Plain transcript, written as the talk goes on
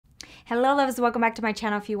Hello loves, welcome back to my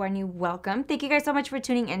channel. If you are new, welcome. Thank you guys so much for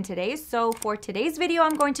tuning in today. So for today's video,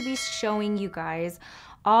 I'm going to be showing you guys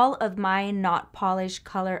all of my not polished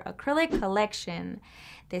color acrylic collection.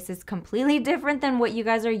 This is completely different than what you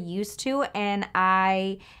guys are used to, and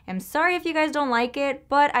I am sorry if you guys don't like it,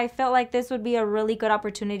 but I felt like this would be a really good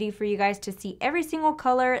opportunity for you guys to see every single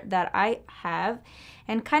color that I have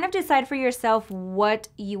and kind of decide for yourself what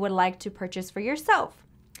you would like to purchase for yourself.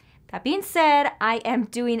 That being said, I am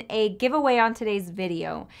doing a giveaway on today's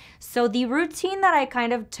video. So the routine that I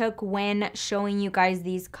kind of took when showing you guys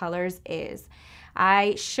these colors is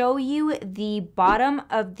I show you the bottom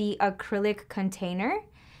of the acrylic container,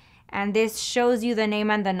 and this shows you the name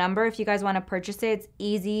and the number. If you guys want to purchase it, it's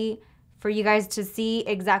easy for you guys to see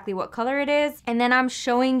exactly what color it is. And then I'm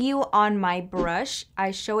showing you on my brush.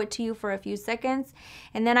 I show it to you for a few seconds,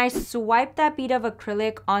 and then I swipe that bead of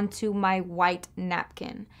acrylic onto my white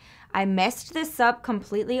napkin. I messed this up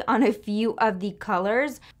completely on a few of the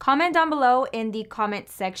colors. Comment down below in the comment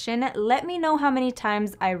section. Let me know how many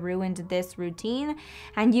times I ruined this routine,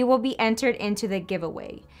 and you will be entered into the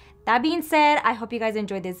giveaway. That being said, I hope you guys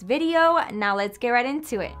enjoyed this video. Now let's get right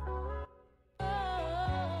into it.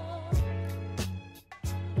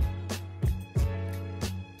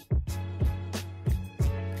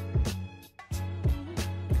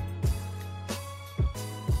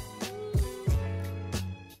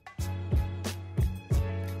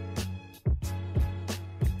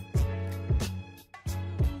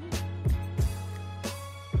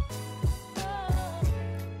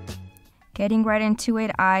 Getting right into it,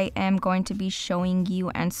 I am going to be showing you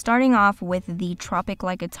and starting off with the Tropic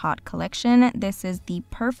Like It's Hot collection. This is the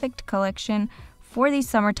perfect collection for the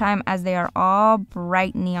summertime as they are all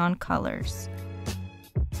bright neon colors.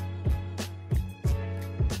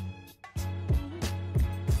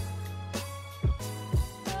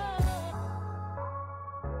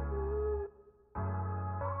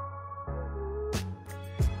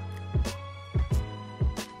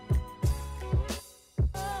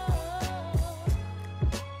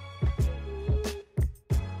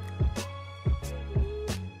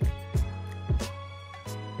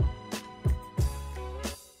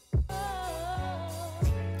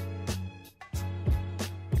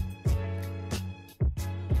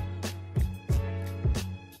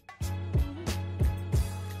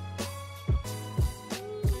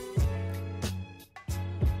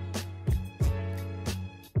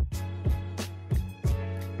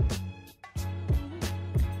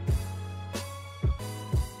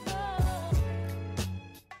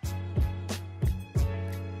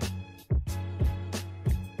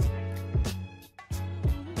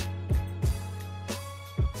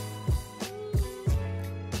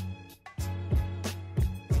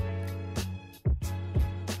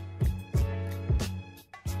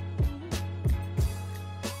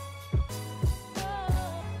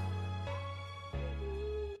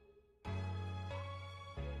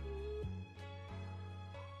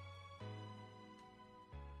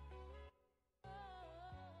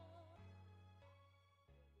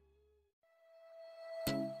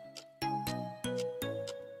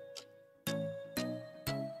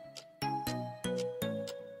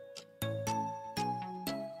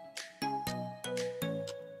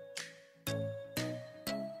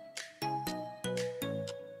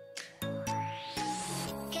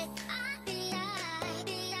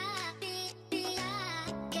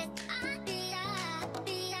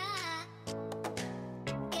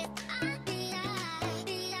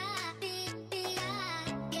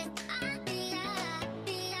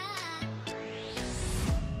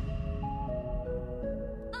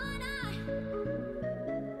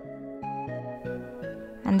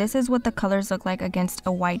 And this is what the colors look like against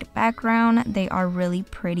a white background. They are really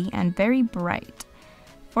pretty and very bright.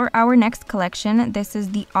 For our next collection, this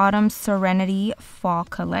is the Autumn Serenity Fall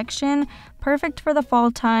Collection. Perfect for the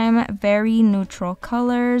fall time, very neutral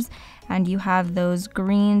colors, and you have those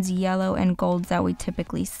greens, yellow, and golds that we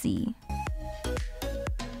typically see.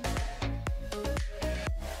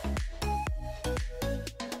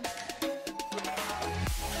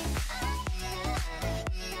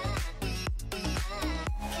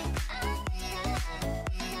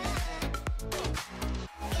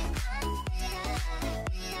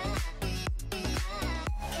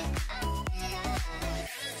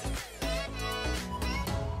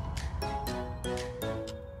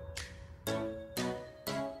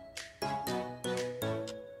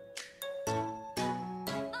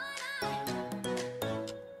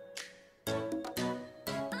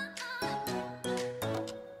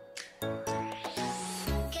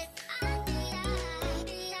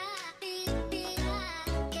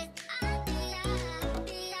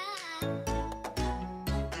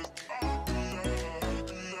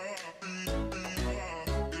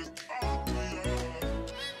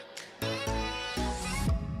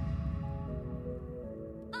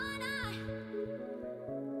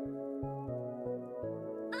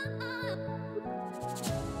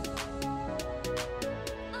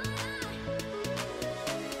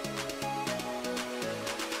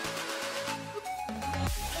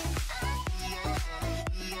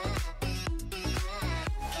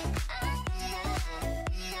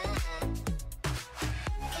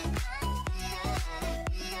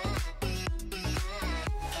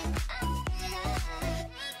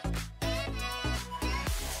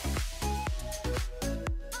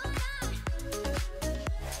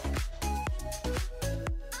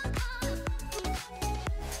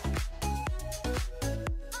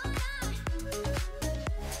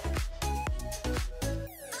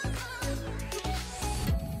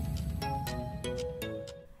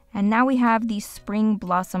 And now we have the Spring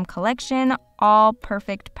Blossom collection, all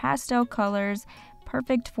perfect pastel colors,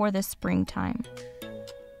 perfect for the springtime.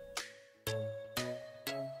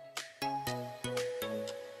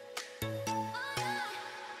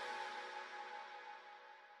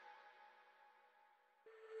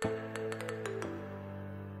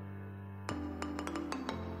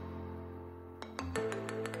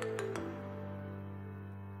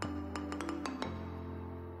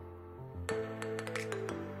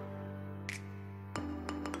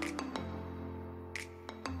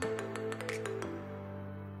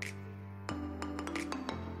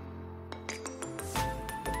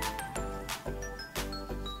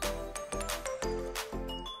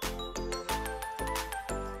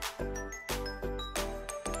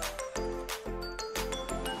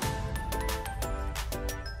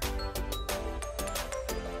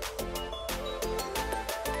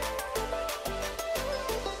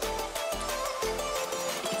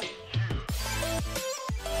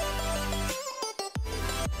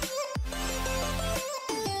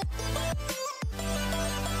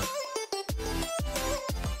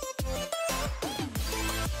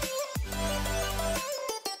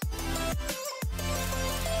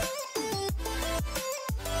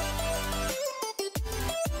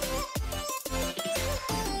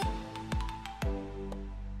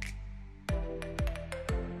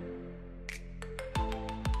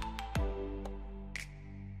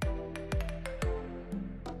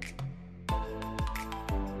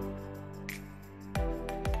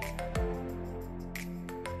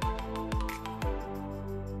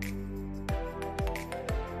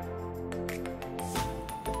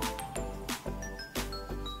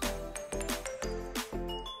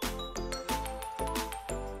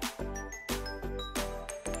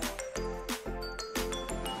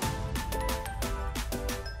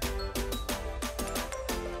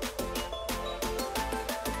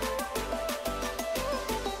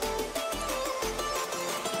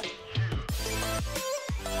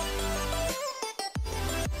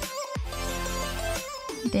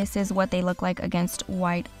 This is what they look like against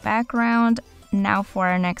white background. Now for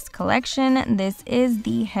our next collection, this is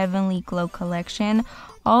the Heavenly Glow collection.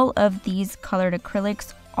 All of these colored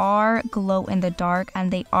acrylics are glow in the dark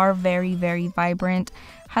and they are very, very vibrant.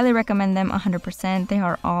 Highly recommend them 100%. They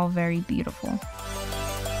are all very beautiful.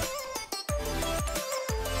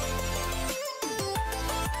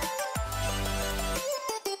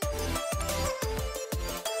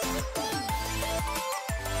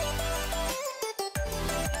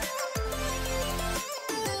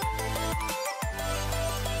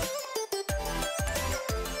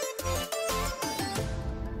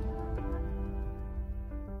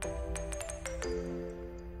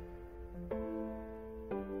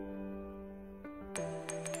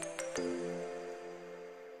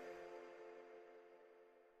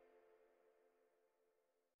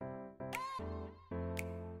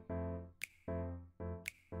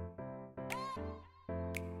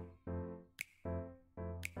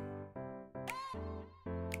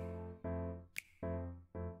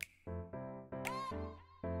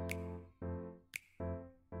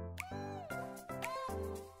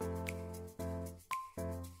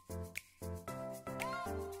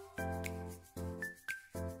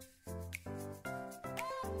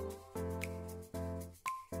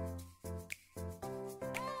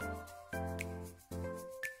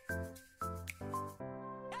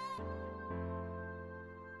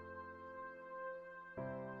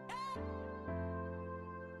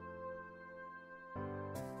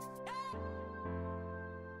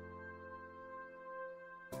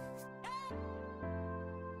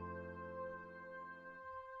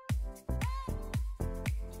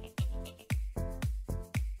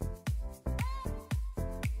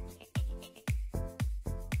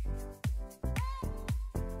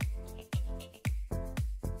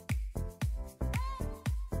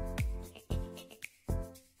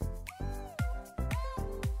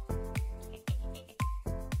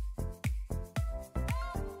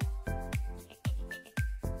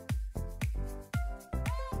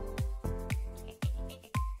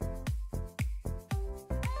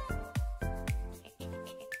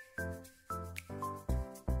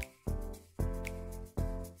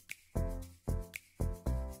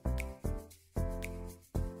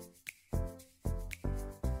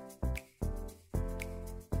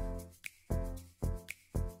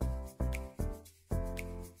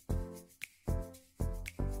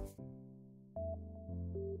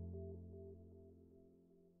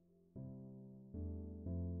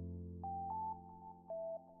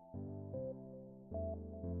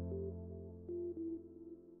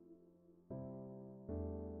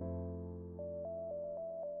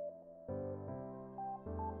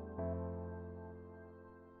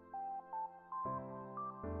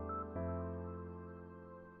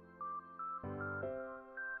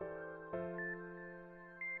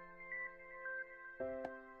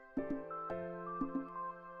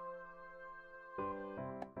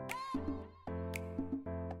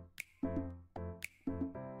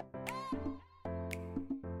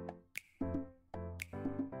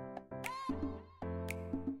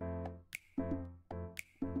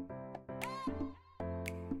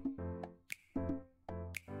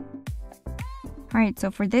 Alright,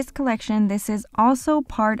 so for this collection, this is also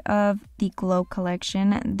part of the Glow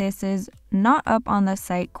collection. This is not up on the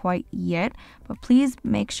site quite yet, but please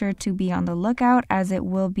make sure to be on the lookout as it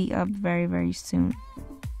will be up very, very soon.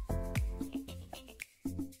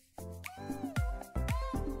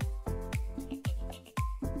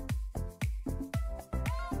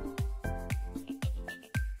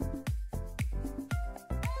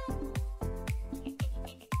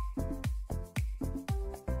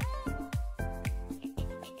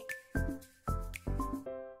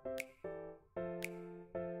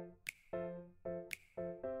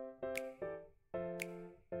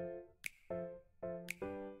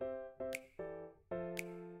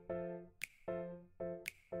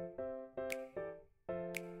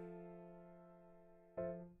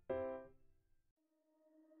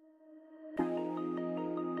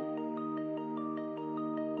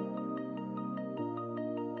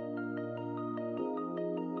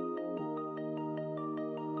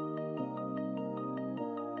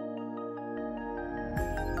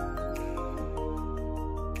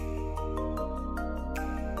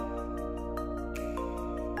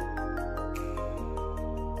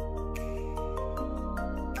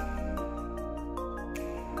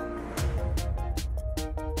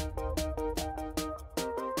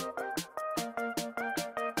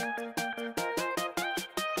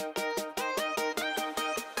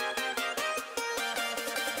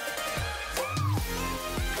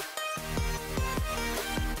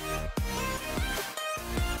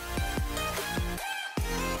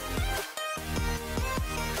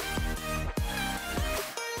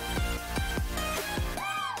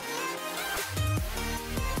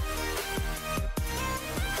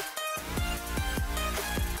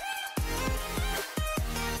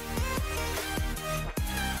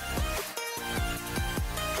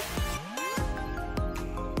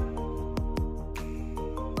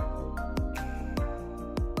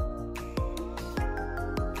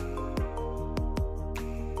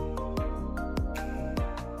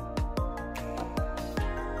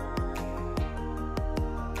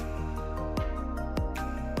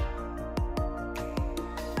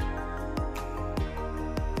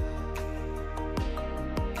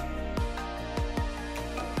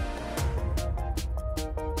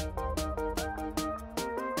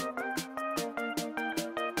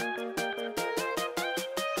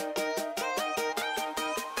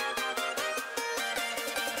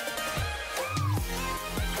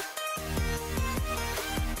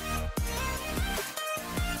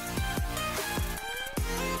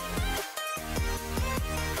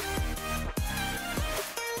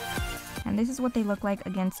 And this is what they look like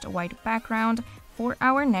against a white background. For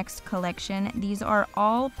our next collection, these are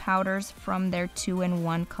all powders from their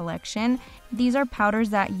 2-in-1 collection. These are powders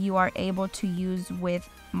that you are able to use with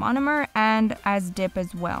monomer and as dip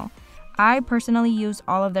as well. I personally use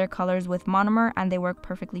all of their colors with monomer and they work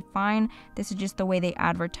perfectly fine. This is just the way they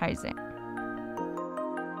advertise it.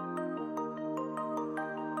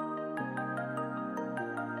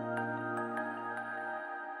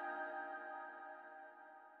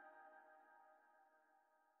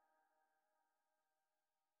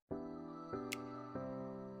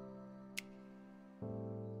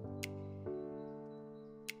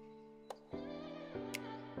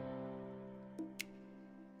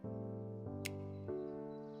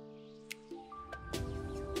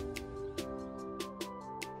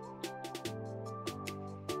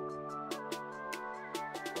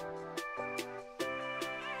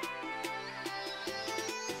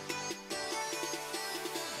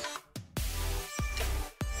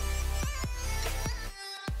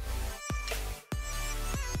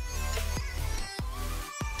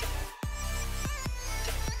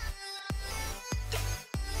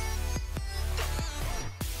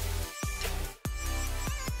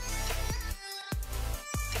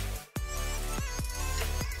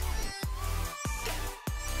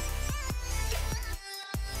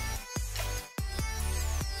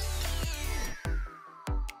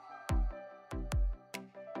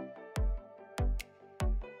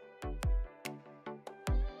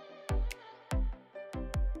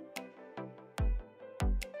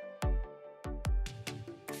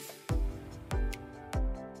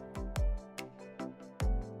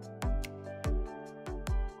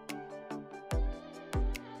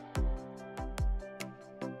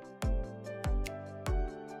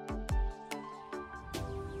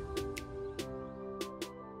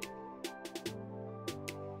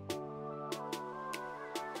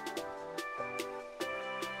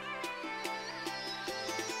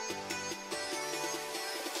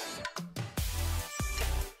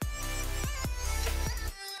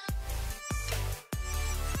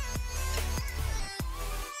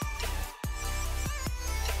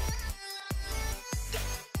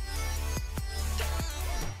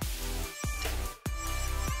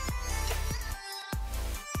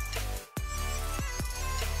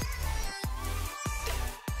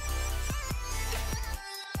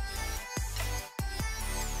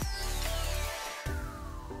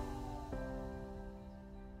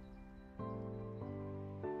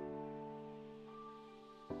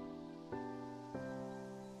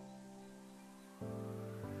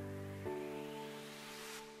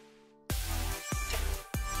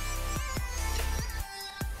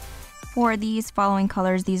 For these following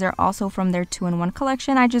colors, these are also from their 2-in-1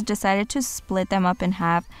 collection. I just decided to split them up in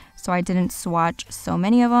half so I didn't swatch so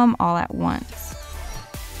many of them all at once.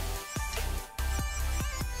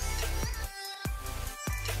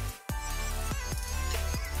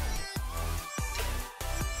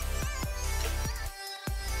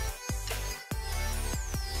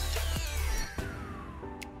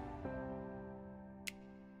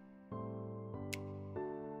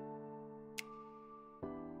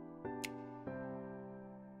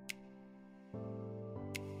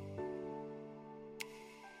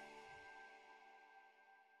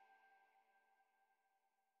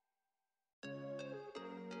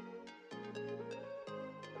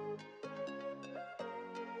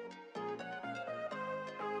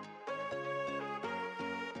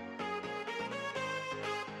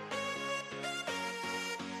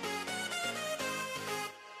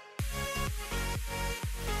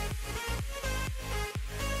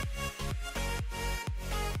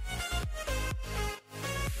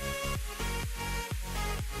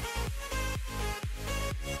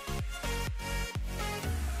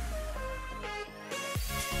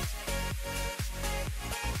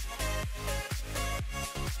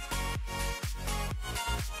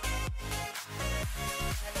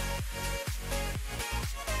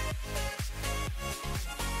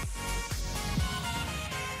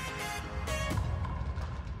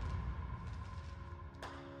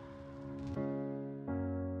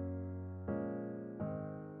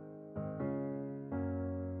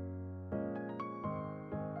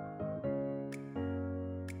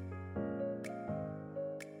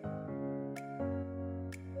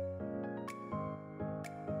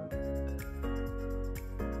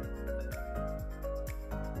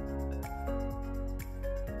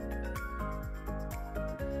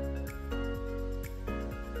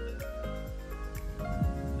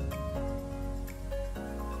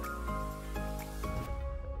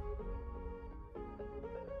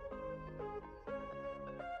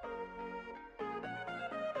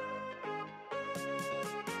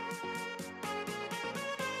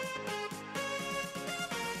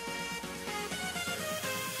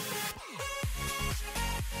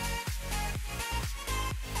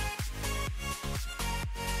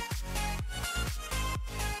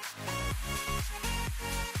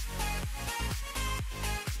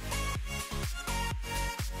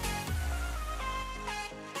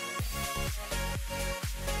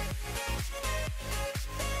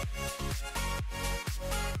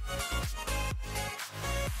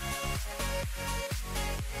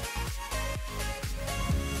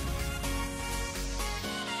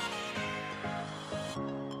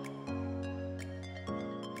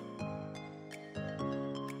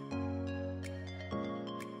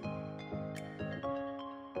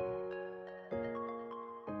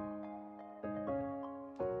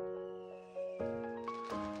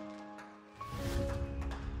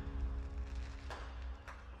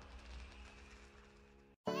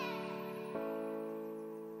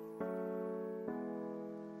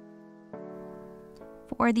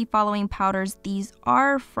 For the following powders, these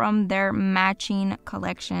are from their matching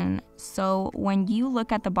collection. So when you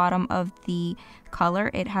look at the bottom of the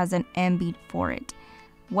color, it has an M bead for it.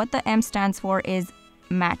 What the M stands for is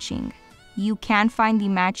matching. You can find the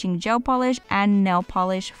matching gel polish and nail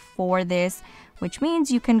polish for this, which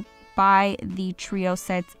means you can buy the trio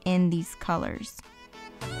sets in these colors.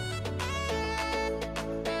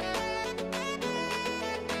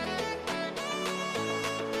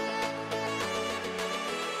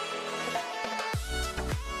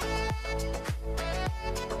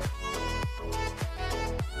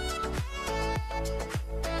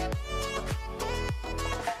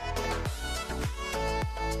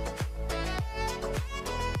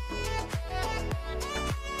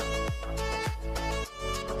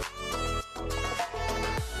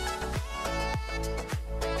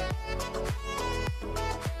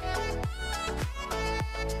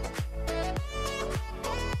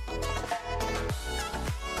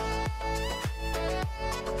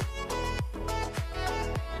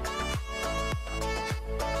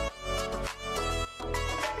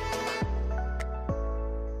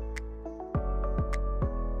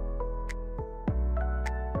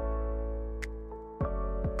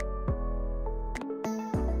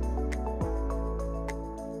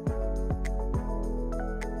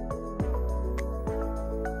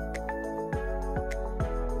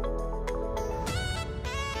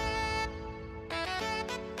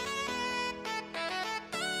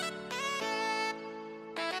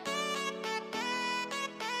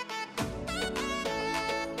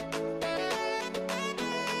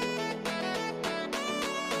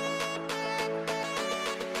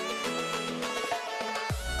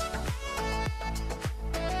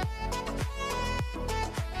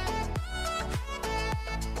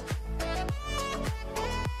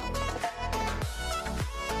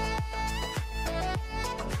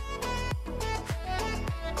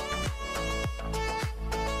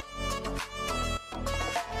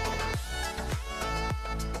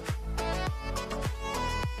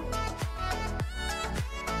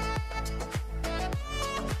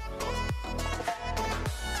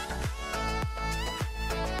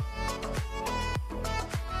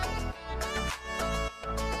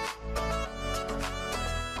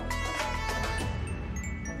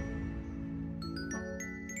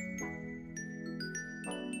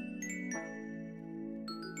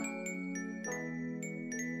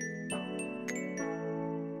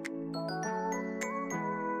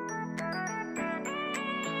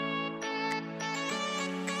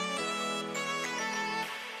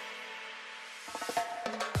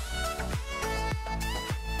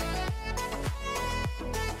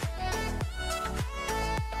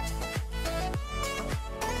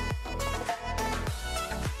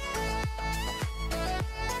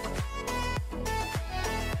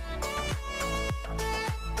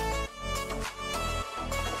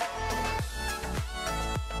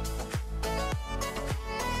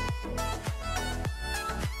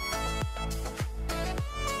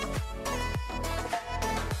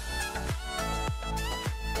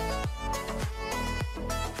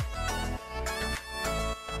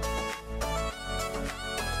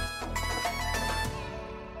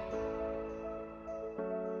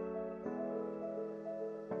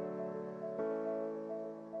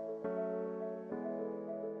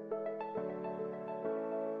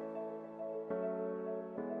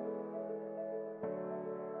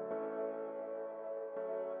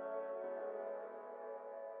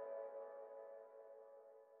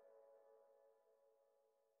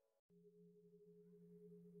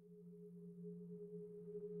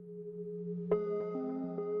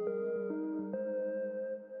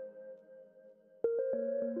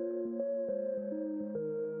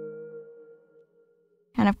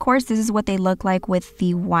 And of course, this is what they look like with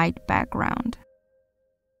the white background.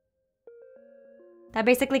 That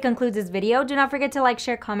basically concludes this video. Do not forget to like,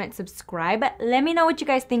 share, comment, subscribe. Let me know what you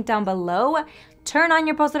guys think down below. Turn on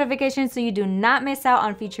your post notifications so you do not miss out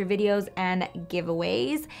on future videos and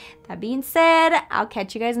giveaways. That being said, I'll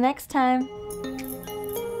catch you guys next time.